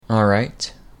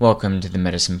Alright, welcome to the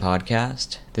Medicine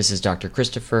Podcast. This is Dr.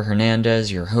 Christopher Hernandez,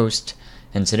 your host,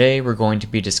 and today we're going to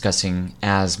be discussing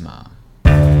asthma.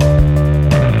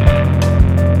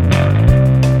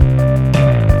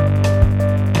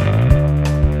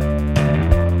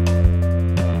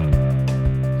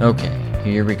 Okay,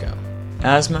 here we go.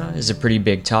 Asthma is a pretty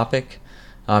big topic,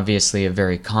 obviously a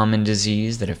very common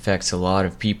disease that affects a lot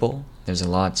of people. There's a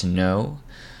lot to know.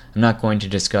 I'm not going to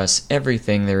discuss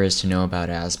everything there is to know about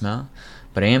asthma,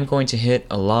 but I am going to hit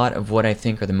a lot of what I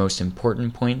think are the most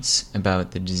important points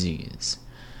about the disease.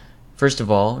 First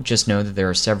of all, just know that there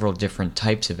are several different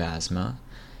types of asthma.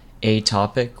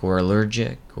 Atopic or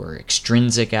allergic or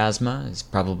extrinsic asthma is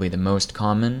probably the most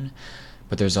common,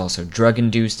 but there's also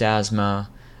drug-induced asthma,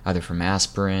 either from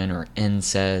aspirin or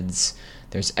NSAIDs.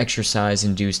 There's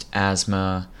exercise-induced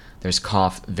asthma. There's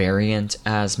cough variant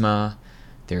asthma.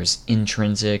 There's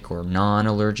intrinsic or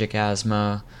non-allergic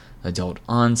asthma, adult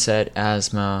onset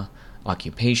asthma,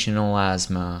 occupational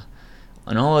asthma,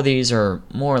 and all of these are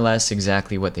more or less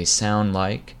exactly what they sound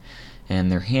like, and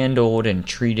they're handled and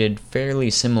treated fairly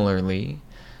similarly,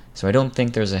 so I don't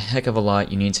think there's a heck of a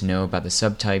lot you need to know about the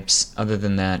subtypes other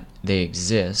than that they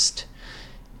exist.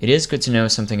 It is good to know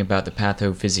something about the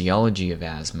pathophysiology of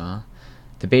asthma.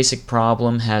 The basic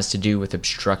problem has to do with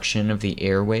obstruction of the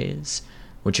airways,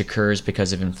 which occurs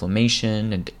because of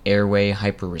inflammation and airway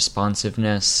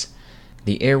hyperresponsiveness.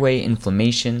 The airway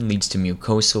inflammation leads to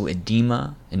mucosal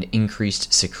edema and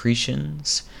increased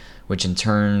secretions, which in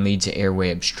turn lead to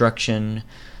airway obstruction.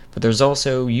 But there's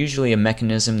also usually a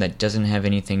mechanism that doesn't have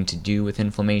anything to do with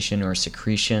inflammation or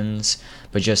secretions,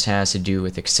 but just has to do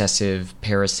with excessive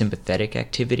parasympathetic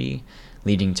activity,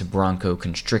 leading to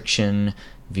bronchoconstriction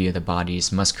via the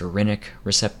body's muscarinic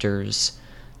receptors.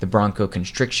 The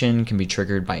bronchoconstriction can be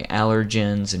triggered by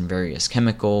allergens and various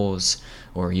chemicals,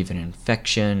 or even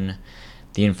infection.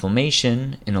 The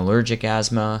inflammation in allergic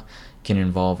asthma can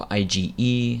involve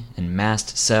IgE and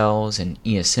mast cells and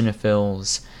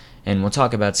eosinophils, and we'll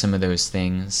talk about some of those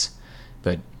things.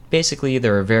 But basically,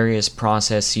 there are various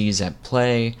processes at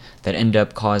play that end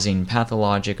up causing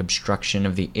pathologic obstruction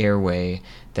of the airway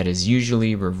that is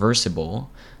usually reversible.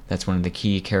 That's one of the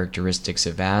key characteristics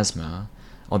of asthma,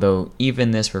 although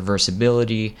even this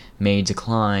reversibility may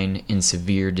decline in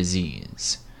severe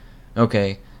disease.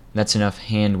 Okay, that's enough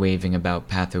hand-waving about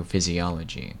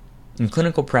pathophysiology. In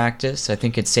clinical practice, I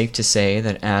think it's safe to say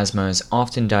that asthma is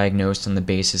often diagnosed on the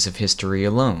basis of history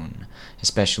alone,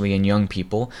 especially in young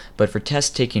people, but for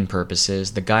test-taking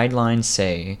purposes, the guidelines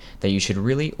say that you should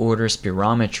really order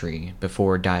spirometry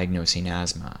before diagnosing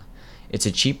asthma. It's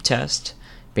a cheap test,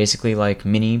 basically like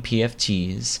mini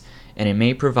PFTs, and it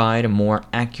may provide a more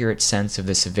accurate sense of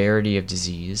the severity of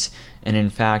disease, and in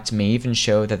fact may even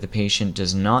show that the patient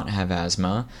does not have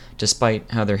asthma,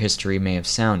 despite how their history may have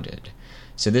sounded.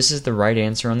 So this is the right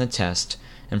answer on the test,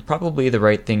 and probably the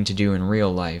right thing to do in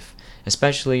real life,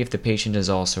 especially if the patient is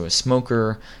also a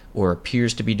smoker, or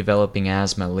appears to be developing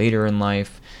asthma later in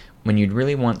life, when you'd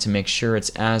really want to make sure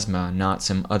it's asthma, not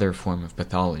some other form of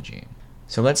pathology.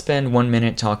 So let's spend 1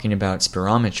 minute talking about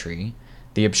spirometry.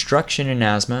 The obstruction in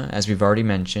asthma, as we've already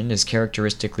mentioned, is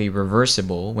characteristically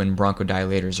reversible when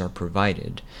bronchodilators are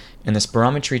provided, and the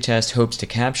spirometry test hopes to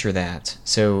capture that,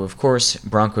 so of course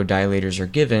bronchodilators are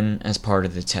given as part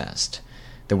of the test.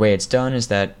 The way it's done is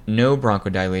that no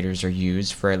bronchodilators are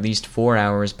used for at least 4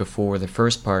 hours before the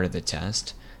first part of the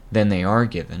test, then they are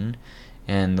given,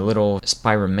 and the little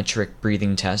spirometric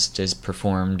breathing test is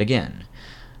performed again.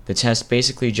 The test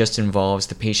basically just involves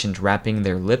the patient wrapping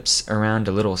their lips around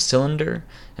a little cylinder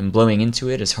and blowing into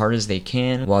it as hard as they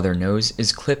can while their nose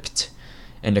is clipped,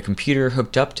 and a computer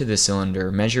hooked up to the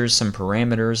cylinder measures some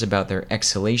parameters about their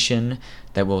exhalation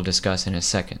that we'll discuss in a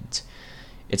second.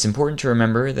 It's important to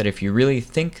remember that if you really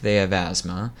think they have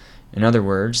asthma, in other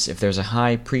words, if there's a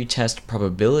high pre-test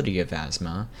probability of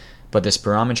asthma, but the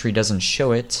spirometry doesn't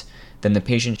show it, then the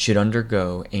patient should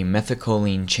undergo a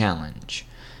methacholine challenge.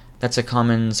 That's a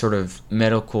common sort of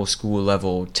medical school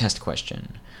level test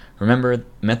question. Remember,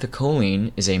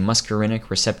 methacholine is a muscarinic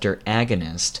receptor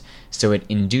agonist, so it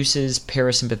induces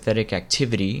parasympathetic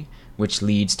activity, which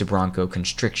leads to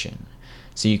bronchoconstriction.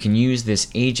 So you can use this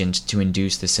agent to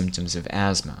induce the symptoms of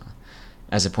asthma.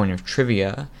 As a point of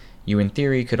trivia, you in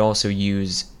theory could also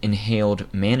use inhaled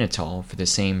mannitol for the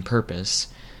same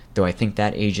purpose, though I think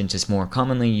that agent is more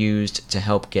commonly used to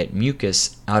help get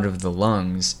mucus out of the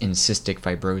lungs in cystic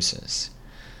fibrosis.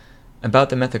 About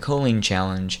the methacholine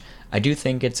challenge, I do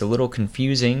think it's a little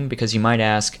confusing because you might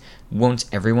ask, won't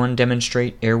everyone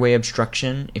demonstrate airway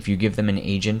obstruction if you give them an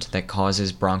agent that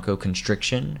causes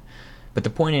bronchoconstriction? But the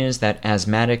point is that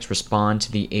asthmatics respond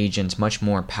to the agent much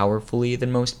more powerfully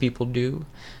than most people do.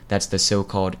 That's the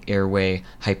so-called airway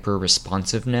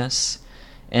hyperresponsiveness.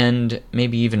 And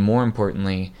maybe even more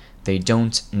importantly, they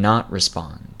don't not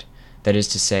respond. That is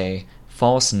to say,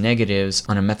 false negatives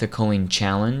on a methacholine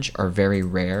challenge are very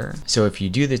rare. So if you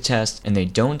do the test and they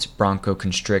don't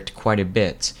bronchoconstrict quite a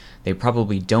bit, they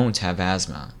probably don't have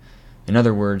asthma. In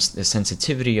other words, the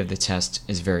sensitivity of the test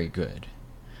is very good.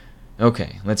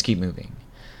 Okay, let's keep moving.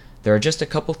 There are just a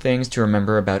couple things to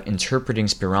remember about interpreting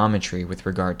spirometry with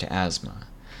regard to asthma.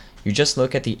 You just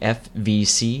look at the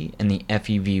FVC and the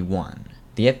FEV1.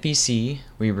 The FVC,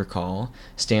 we recall,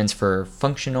 stands for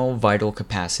functional vital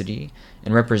capacity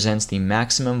and represents the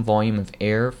maximum volume of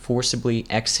air forcibly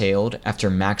exhaled after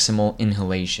maximal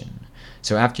inhalation.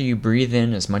 So after you breathe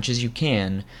in as much as you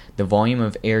can, the volume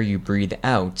of air you breathe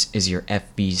out is your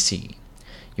FVC.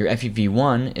 Your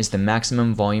FEV1 is the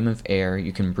maximum volume of air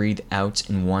you can breathe out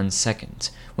in 1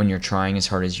 second when you're trying as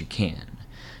hard as you can.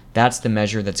 That's the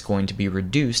measure that's going to be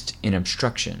reduced in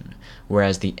obstruction,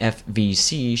 whereas the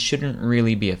FVC shouldn't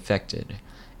really be affected.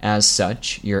 As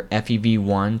such, your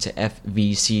FEV1 to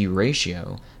FVC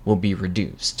ratio will be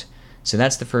reduced. So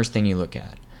that's the first thing you look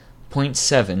at.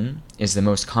 0.7 is the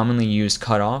most commonly used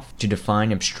cutoff to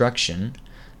define obstruction,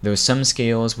 though some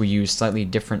scales will use slightly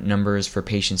different numbers for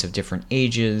patients of different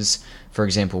ages, for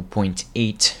example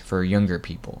 0.8 for younger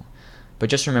people. But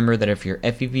just remember that if your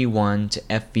FEV1 to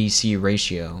FVC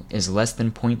ratio is less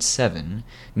than 0.7,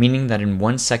 meaning that in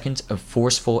 1 second of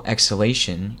forceful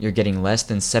exhalation you're getting less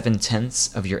than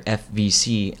 7/10 of your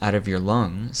FVC out of your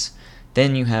lungs,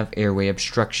 then you have airway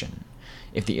obstruction.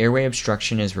 If the airway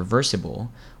obstruction is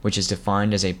reversible, which is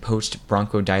defined as a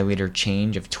post-bronchodilator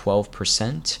change of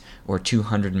 12% or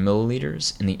 200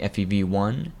 milliliters in the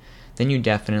FEV1, then you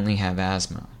definitely have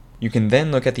asthma. You can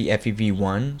then look at the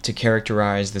FEV1 to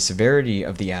characterize the severity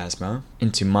of the asthma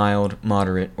into mild,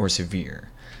 moderate, or severe.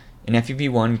 An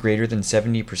FEV1 greater than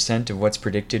 70% of what's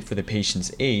predicted for the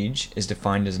patient's age is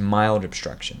defined as mild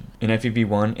obstruction. An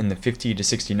FEV1 in the 50 to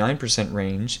 69%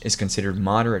 range is considered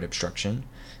moderate obstruction,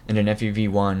 and an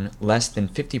FEV1 less than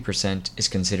 50% is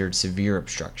considered severe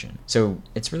obstruction. So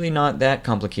it's really not that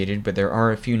complicated, but there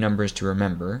are a few numbers to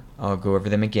remember. I'll go over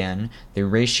them again. The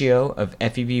ratio of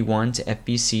FEV1 to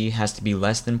FVC has to be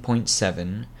less than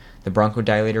 0.7. The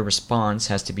bronchodilator response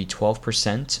has to be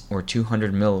 12% or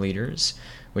 200 milliliters,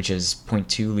 which is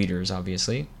 0.2 liters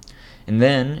obviously. And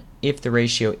then, if the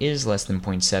ratio is less than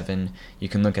 0.7, you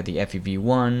can look at the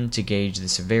FEV1 to gauge the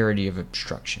severity of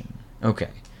obstruction. Okay.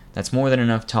 That's more than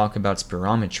enough talk about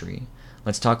spirometry.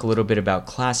 Let's talk a little bit about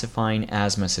classifying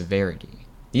asthma severity.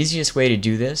 The easiest way to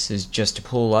do this is just to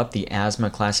pull up the asthma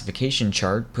classification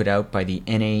chart put out by the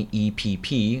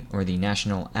NAEPP, or the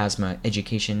National Asthma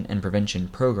Education and Prevention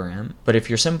Program. But if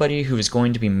you're somebody who is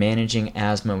going to be managing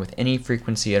asthma with any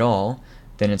frequency at all,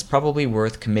 then it's probably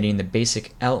worth committing the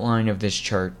basic outline of this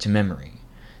chart to memory.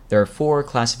 There are 4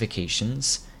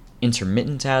 classifications: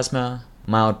 intermittent asthma,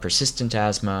 mild persistent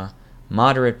asthma,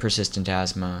 moderate persistent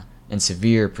asthma, and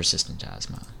severe persistent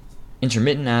asthma.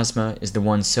 Intermittent asthma is the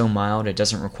one so mild it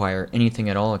doesn't require anything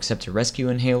at all except a rescue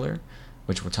inhaler,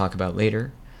 which we'll talk about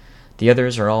later. The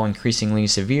others are all increasingly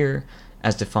severe,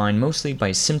 as defined mostly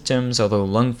by symptoms, although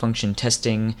lung function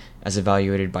testing, as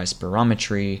evaluated by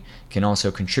spirometry, can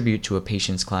also contribute to a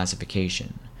patient's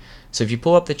classification. So if you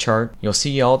pull up the chart, you'll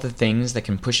see all the things that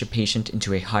can push a patient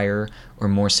into a higher or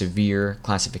more severe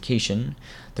classification.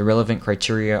 The relevant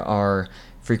criteria are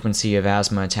frequency of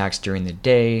asthma attacks during the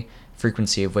day,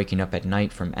 frequency of waking up at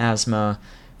night from asthma,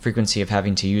 frequency of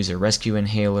having to use a rescue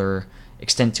inhaler,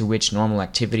 extent to which normal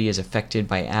activity is affected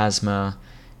by asthma,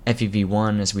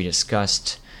 FEV1 as we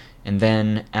discussed, and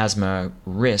then asthma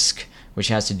risk, which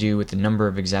has to do with the number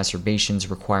of exacerbations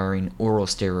requiring oral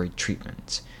steroid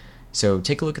treatment. So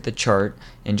take a look at the chart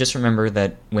and just remember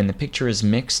that when the picture is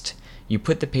mixed, you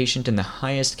put the patient in the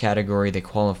highest category they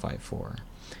qualify for.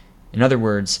 In other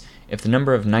words, if the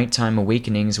number of nighttime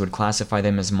awakenings would classify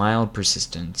them as mild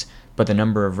persistent, but the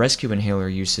number of rescue inhaler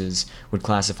uses would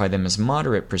classify them as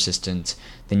moderate persistent,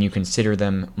 then you consider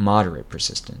them moderate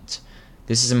persistent.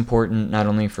 This is important not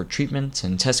only for treatment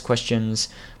and test questions,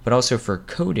 but also for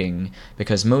coding,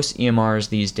 because most EMRs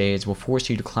these days will force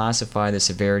you to classify the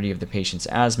severity of the patient's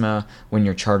asthma when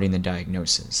you're charting the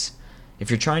diagnosis. If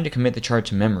you're trying to commit the chart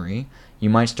to memory, you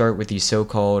might start with the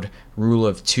so-called rule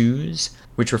of twos,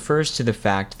 which refers to the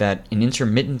fact that in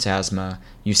intermittent asthma,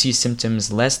 you see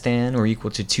symptoms less than or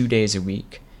equal to 2 days a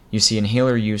week, you see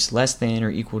inhaler use less than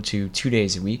or equal to 2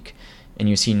 days a week, and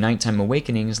you see nighttime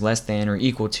awakenings less than or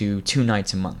equal to 2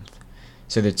 nights a month.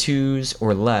 So the twos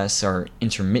or less are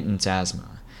intermittent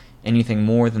asthma. Anything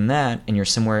more than that, and you're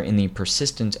somewhere in the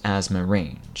persistent asthma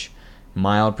range.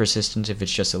 Mild persistent if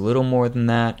it's just a little more than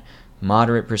that.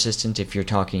 Moderate persistent if you're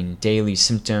talking daily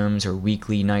symptoms or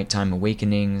weekly nighttime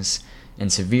awakenings.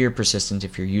 And severe persistent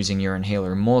if you're using your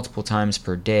inhaler multiple times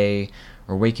per day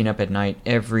or waking up at night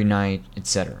every night,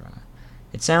 etc.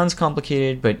 It sounds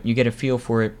complicated, but you get a feel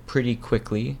for it pretty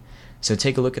quickly. So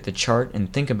take a look at the chart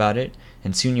and think about it,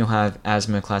 and soon you'll have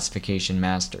asthma classification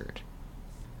mastered.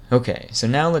 Okay, so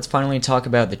now let's finally talk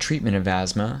about the treatment of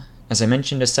asthma. As I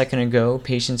mentioned a second ago,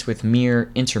 patients with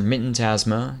mere intermittent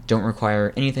asthma don't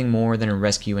require anything more than a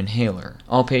rescue inhaler.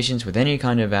 All patients with any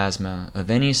kind of asthma,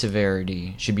 of any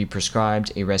severity, should be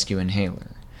prescribed a rescue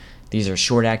inhaler. These are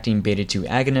short-acting beta-2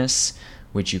 agonists,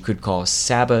 which you could call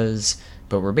SABAs,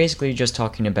 but we're basically just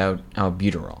talking about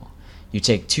albuterol. You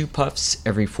take 2 puffs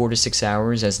every 4 to 6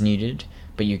 hours as needed,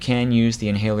 but you can use the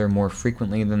inhaler more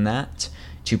frequently than that.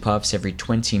 2 puffs every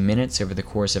 20 minutes over the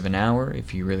course of an hour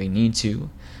if you really need to.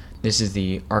 This is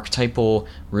the archetypal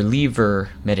reliever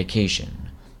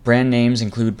medication. Brand names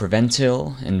include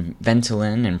Preventil and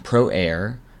Ventolin and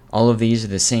ProAir. All of these are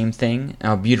the same thing,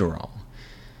 albuterol.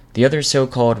 The other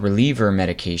so-called reliever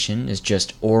medication is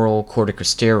just oral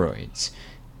corticosteroids.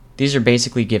 These are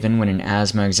basically given when an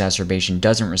asthma exacerbation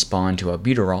doesn't respond to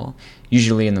albuterol,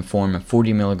 usually in the form of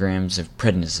 40 milligrams of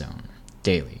prednisone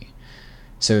daily.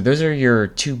 So those are your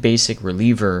 2 basic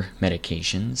reliever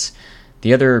medications.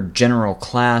 The other general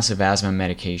class of asthma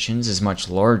medications is much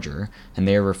larger, and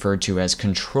they are referred to as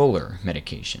controller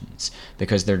medications,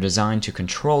 because they're designed to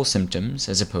control symptoms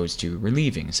as opposed to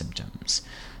relieving symptoms.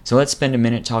 So let's spend a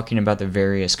minute talking about the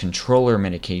various controller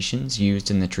medications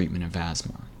used in the treatment of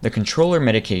asthma. The controller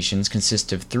medications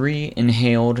consist of 3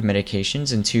 inhaled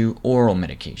medications and 2 oral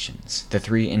medications. The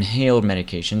 3 inhaled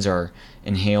medications are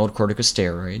inhaled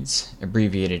corticosteroids,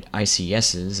 abbreviated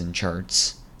ICSs in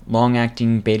charts,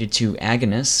 long-acting beta-2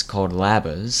 agonists called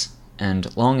LABAs,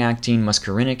 and long-acting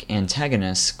muscarinic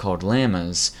antagonists called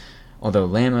LAMAs, although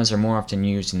LAMAs are more often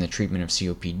used in the treatment of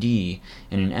COPD,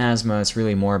 and in asthma it's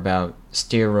really more about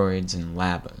steroids and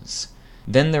LABAs.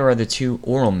 Then there are the 2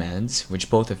 oral meds, which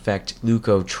both affect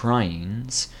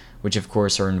leukotrienes, which of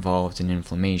course are involved in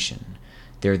inflammation.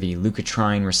 They're the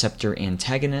leukotriene receptor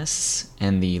antagonists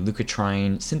and the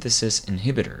leukotriene synthesis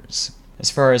inhibitors. As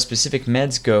far as specific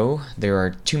meds go, there are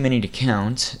too many to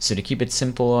count, so to keep it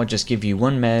simple, I'll just give you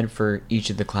one med for each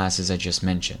of the classes I just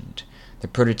mentioned. The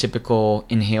prototypical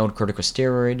inhaled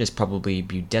corticosteroid is probably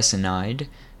budesonide,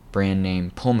 brand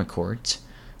name Pulmicort.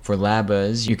 For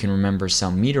LABAs, you can remember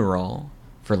salmeterol.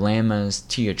 For LAMAs,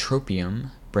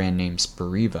 tiotropium, brand name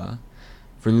Spiriva.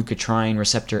 For leukotriene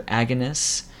receptor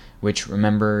agonists, which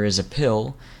remember is a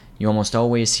pill, you almost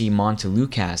always see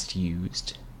montelukast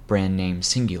used, brand name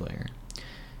Singulair.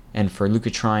 And for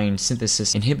leukotriene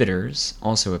synthesis inhibitors,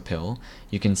 also a pill,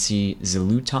 you can see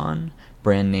Xeluton,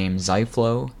 brand name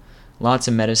Zyflo. Lots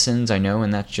of medicines, I know,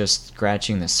 and that's just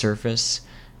scratching the surface.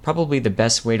 Probably the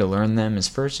best way to learn them is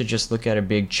first to just look at a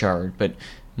big chart, but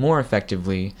more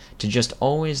effectively, to just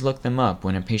always look them up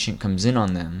when a patient comes in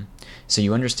on them, so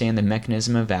you understand the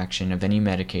mechanism of action of any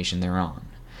medication they're on.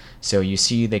 So you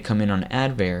see they come in on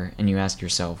Advair, and you ask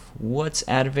yourself, what's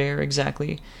Advair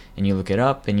exactly? And you look it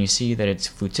up, and you see that it's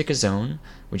fluticasone,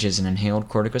 which is an inhaled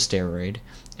corticosteroid,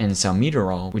 and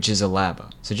salmeterol, which is a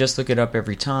LABA. So just look it up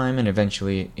every time, and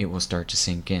eventually it will start to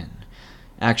sink in.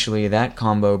 Actually, that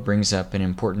combo brings up an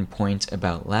important point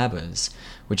about LABAs,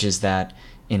 which is that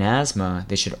in asthma,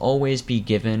 they should always be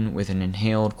given with an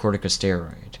inhaled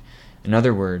corticosteroid. In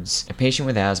other words, a patient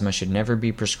with asthma should never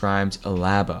be prescribed a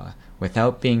LABA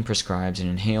without being prescribed an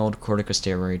inhaled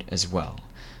corticosteroid as well.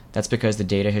 That's because the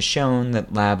data has shown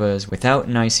that LABAs without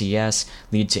an ICS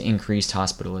lead to increased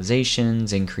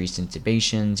hospitalizations, increased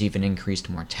intubations, even increased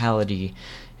mortality,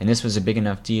 and this was a big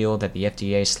enough deal that the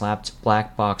FDA slapped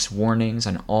black box warnings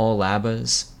on all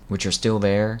LABAs, which are still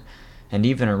there, and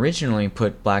even originally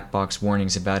put black box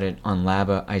warnings about it on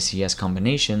LABA-ICS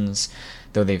combinations,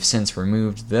 though they've since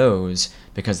removed those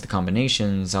because the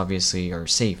combinations obviously are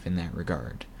safe in that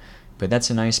regard. But that's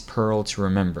a nice pearl to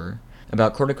remember.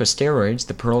 About corticosteroids,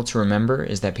 the pearl to remember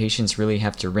is that patients really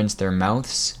have to rinse their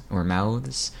mouths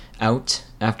out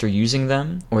after using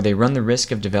them, or they run the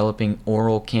risk of developing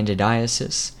oral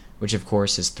candidiasis, which of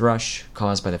course is thrush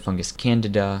caused by the fungus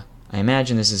Candida. I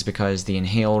imagine this is because the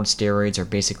inhaled steroids are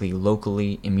basically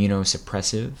locally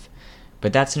immunosuppressive,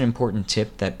 but that's an important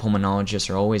tip that pulmonologists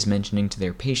are always mentioning to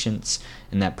their patients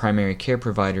and that primary care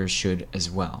providers should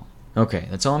as well. Okay,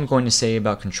 that's all I'm going to say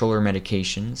about controller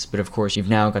medications, but of course you've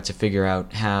now got to figure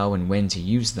out how and when to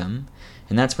use them,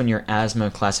 and that's when your asthma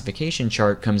classification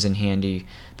chart comes in handy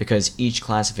because each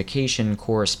classification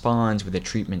corresponds with a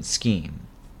treatment scheme.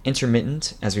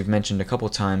 Intermittent, as we've mentioned a couple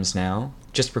times now,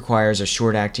 just requires a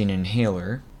short-acting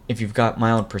inhaler. If you've got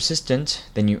mild persistent,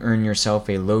 then you earn yourself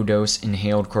a low-dose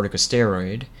inhaled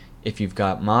corticosteroid. If you've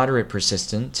got moderate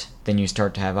persistent, then you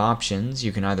start to have options.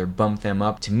 You can either bump them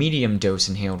up to medium dose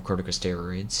inhaled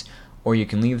corticosteroids, or you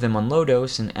can leave them on low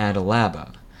dose and add a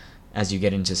LABA. As you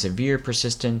get into severe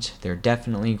persistent, they're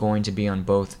definitely going to be on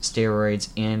both steroids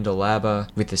and a LABA,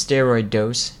 with the steroid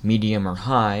dose medium or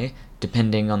high,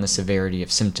 depending on the severity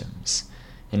of symptoms.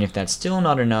 And if that's still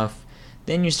not enough,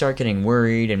 then you start getting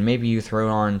worried and maybe you throw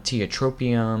on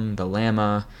tiotropium, the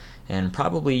LAMA, and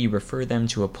probably you refer them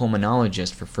to a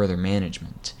pulmonologist for further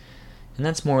management. And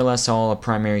that's more or less all a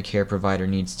primary care provider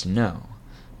needs to know.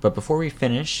 But before we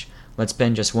finish, let's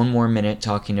spend just one more minute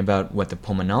talking about what the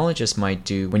pulmonologist might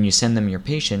do when you send them your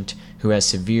patient who has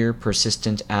severe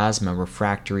persistent asthma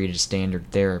refractory to standard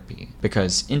therapy.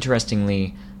 Because,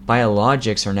 interestingly,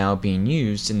 biologics are now being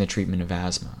used in the treatment of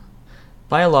asthma.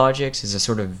 Biologics is a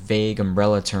sort of vague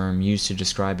umbrella term used to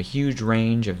describe a huge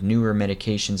range of newer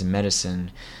medications in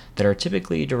medicine that are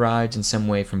typically derived in some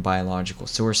way from biological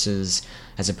sources,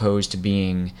 as opposed to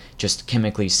being just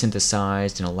chemically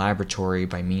synthesized in a laboratory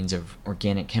by means of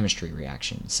organic chemistry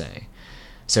reactions, say.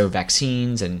 So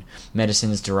vaccines and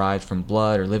medicines derived from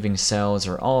blood or living cells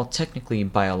are all technically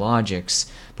biologics,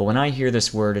 but when I hear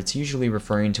this word, it's usually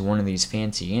referring to one of these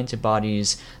fancy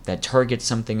antibodies that target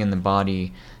something in the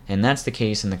body, and that's the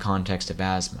case in the context of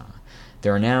asthma.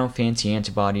 There are now fancy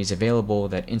antibodies available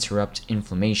that interrupt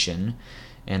inflammation,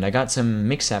 and I got some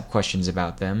mix-up questions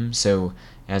about them, so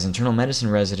as internal medicine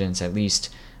residents at least,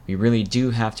 we really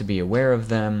do have to be aware of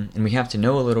them, and we have to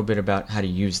know a little bit about how to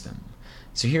use them.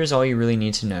 So here's all you really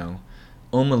need to know.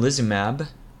 Omalizumab,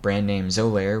 brand name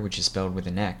Xolair, which is spelled with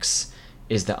an X,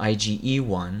 is the IgE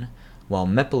one, while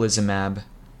mepolizumab,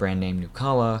 brand name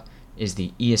Nucala, is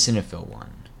the eosinophil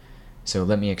one. So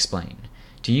let me explain.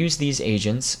 To use these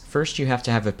agents, first you have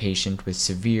to have a patient with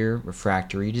severe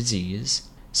refractory disease,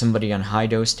 somebody on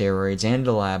high-dose steroids and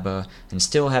a LABA, and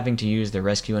still having to use their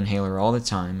rescue inhaler all the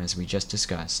time, as we just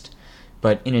discussed.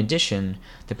 But in addition,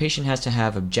 the patient has to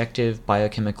have objective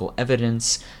biochemical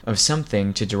evidence of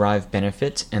something to derive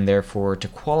benefit and therefore to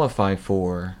qualify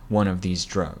for one of these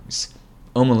drugs.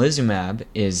 Omalizumab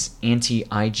is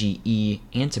anti-IgE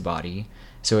antibody,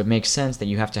 so it makes sense that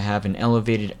you have to have an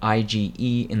elevated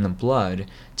IgE in the blood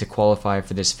to qualify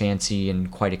for this fancy and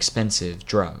quite expensive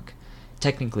drug.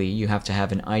 Technically, you have to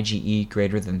have an IgE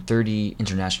greater than 30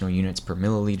 international units per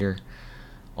milliliter.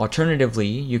 Alternatively,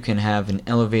 you can have an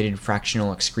elevated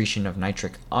fractional excretion of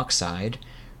nitric oxide,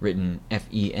 written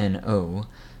FeNO.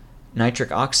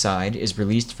 Nitric oxide is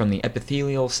released from the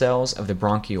epithelial cells of the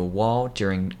bronchial wall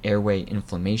during airway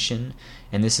inflammation,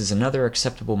 and this is another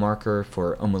acceptable marker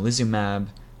for omalizumab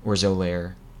or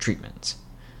Xolair treatment.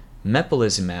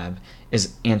 Mepolizumab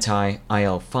is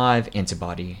anti-IL-5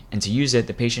 antibody, and to use it,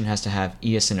 the patient has to have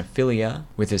eosinophilia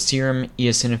with a serum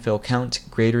eosinophil count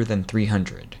greater than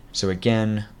 300. So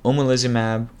again,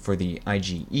 omalizumab for the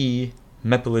IgE,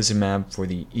 mepolizumab for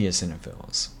the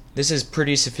eosinophils. This is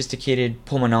pretty sophisticated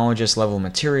pulmonologist level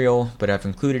material, but I've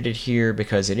included it here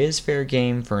because it is fair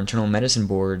game for internal medicine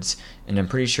boards, and I'm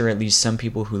pretty sure at least some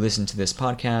people who listen to this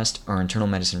podcast are internal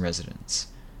medicine residents.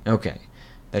 Okay,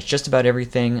 that's just about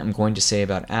everything I'm going to say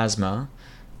about asthma.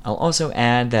 I'll also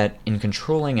add that in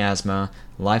controlling asthma,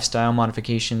 lifestyle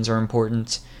modifications are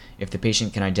important. If the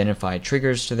patient can identify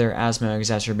triggers to their asthma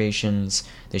exacerbations,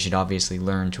 they should obviously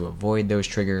learn to avoid those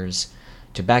triggers.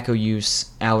 Tobacco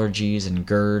use, allergies, and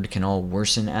GERD can all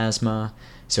worsen asthma,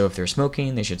 so if they're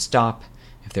smoking, they should stop.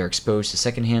 If they're exposed to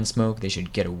secondhand smoke, they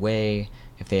should get away.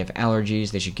 If they have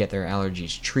allergies, they should get their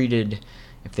allergies treated.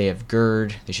 If they have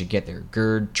GERD, they should get their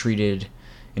GERD treated.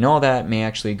 And all that may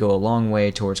actually go a long way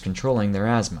towards controlling their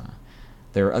asthma.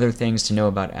 There are other things to know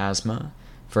about asthma.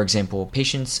 For example,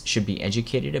 patients should be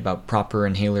educated about proper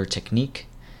inhaler technique.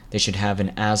 They should have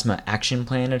an asthma action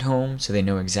plan at home so they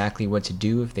know exactly what to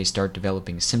do if they start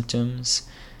developing symptoms.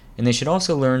 And they should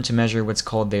also learn to measure what's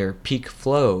called their peak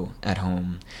flow at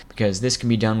home, because this can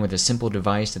be done with a simple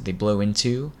device that they blow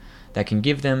into that can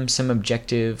give them some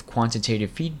objective,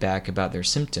 quantitative feedback about their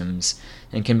symptoms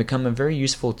and can become a very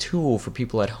useful tool for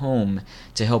people at home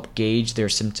to help gauge their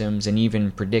symptoms and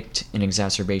even predict an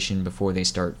exacerbation before they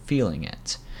start feeling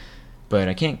it. But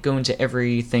I can't go into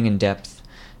everything in depth,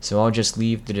 so I'll just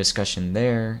leave the discussion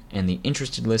there, and the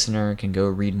interested listener can go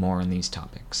read more on these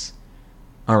topics.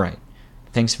 Alright,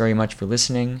 thanks very much for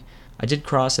listening. I did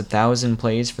cross 1,000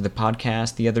 plays for the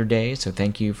podcast the other day, so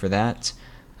thank you for that.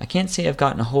 I can't say I've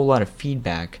gotten a whole lot of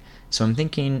feedback, so I'm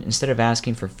thinking instead of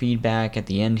asking for feedback at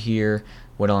the end here,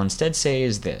 what I'll instead say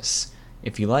is this.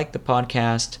 If you like the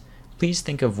podcast, please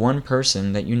think of one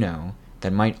person that you know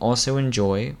that might also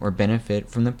enjoy or benefit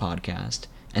from the podcast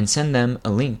and send them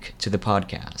a link to the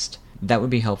podcast. That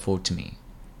would be helpful to me.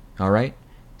 Alright,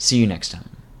 see you next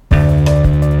time.